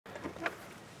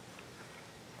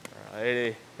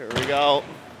Alrighty, here we go.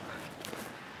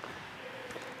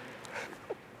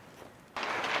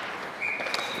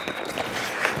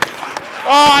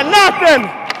 Oh, nothing!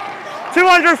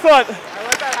 200 foot. I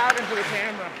let that happen for the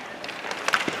camera.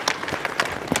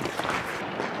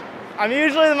 I'm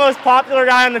usually the most popular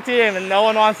guy on the team, and no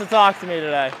one wants to talk to me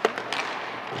today.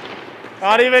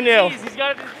 Not even you. Jeez, he's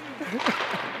got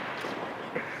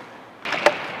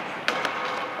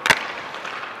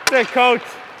That's it, Coach.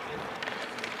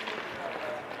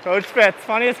 Coach Fitz,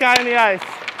 funniest guy on the ice.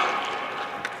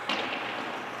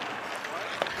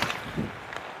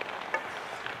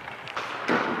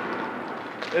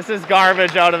 This is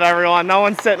garbage out of everyone. No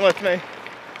one's sitting with me.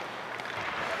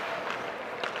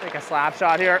 Take a slap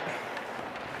shot here.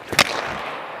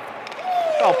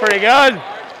 Oh, pretty good.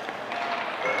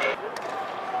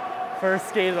 First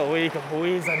skate of the week, I'm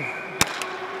wheezing.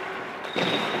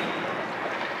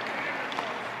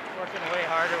 working way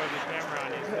harder with the camera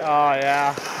on you. Oh,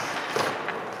 yeah.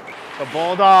 The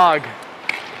Bulldog.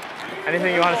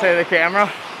 Anything you want to say to the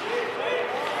camera?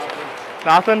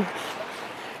 Nothing?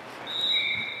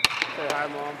 Say hi,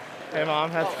 Mom. Hey,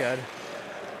 Mom, that's good.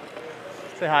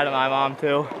 Say hi to my mom,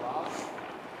 too.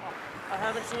 I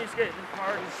haven't seen you skate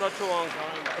hard in such a long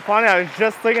time. Funny, I was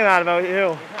just thinking that about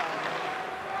you.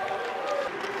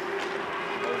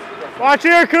 Watch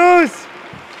here, Coos!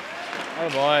 Oh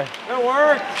boy. It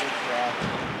worked!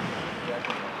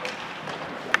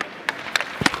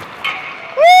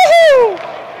 Woohoo!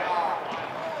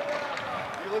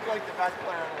 You look like the best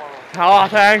player in the world. Oh,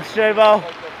 thanks, J-Bo.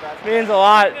 Means a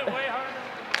lot.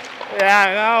 Yeah,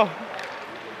 I know.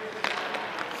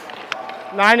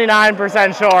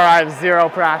 99% sure I have 0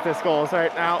 practice goals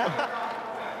right now. No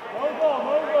goal,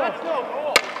 no goal. Let's go,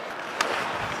 goal.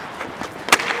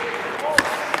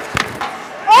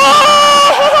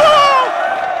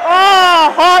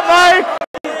 Oh, hot Mike!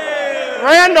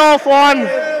 Randolph won.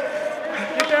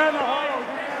 Get down the hole.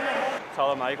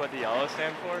 Tell Mike what the yellow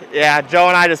stand for? Yeah, Joe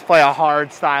and I just play a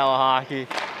hard style of hockey.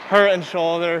 Hurting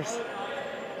shoulders.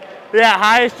 Yeah,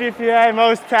 highest GPA,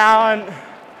 most talent,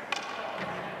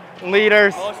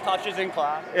 leaders. Most touches in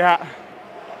class. Yeah.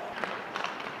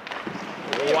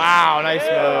 Wow, nice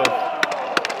move.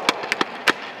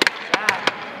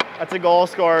 That's a goal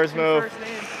scorer's move. First name.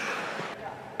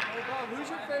 Hey, Bob, who's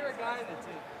your favorite guy in the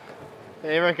team?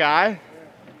 Favorite guy?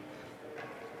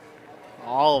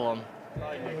 All of them.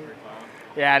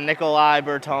 Yeah, Nikolai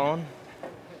Bertone.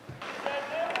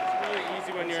 It's really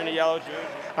easy when you're in a yellow jersey.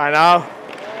 I know.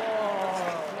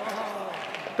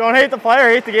 Don't hate the player,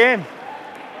 hate the game.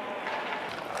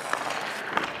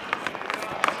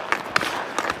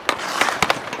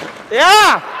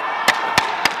 Yeah!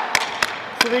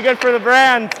 This will be good for the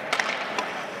brand.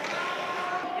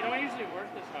 You don't usually work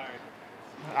this hard.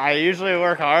 I usually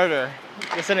work harder.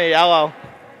 Just in a yellow.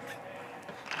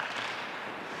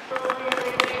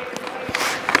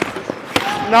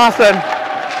 Nothing.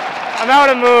 I'm out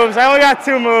of moves. I only got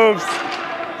 2 moves.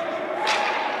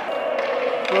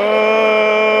 Boo.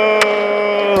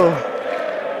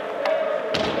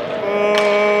 Boo.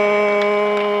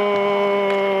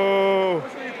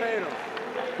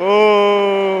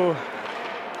 Boo.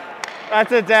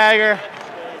 That's a dagger.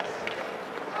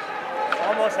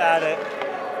 Almost had it.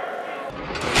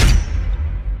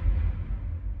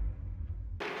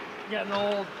 Getting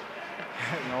old.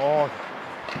 Getting old.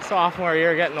 Sophomore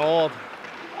year, getting old.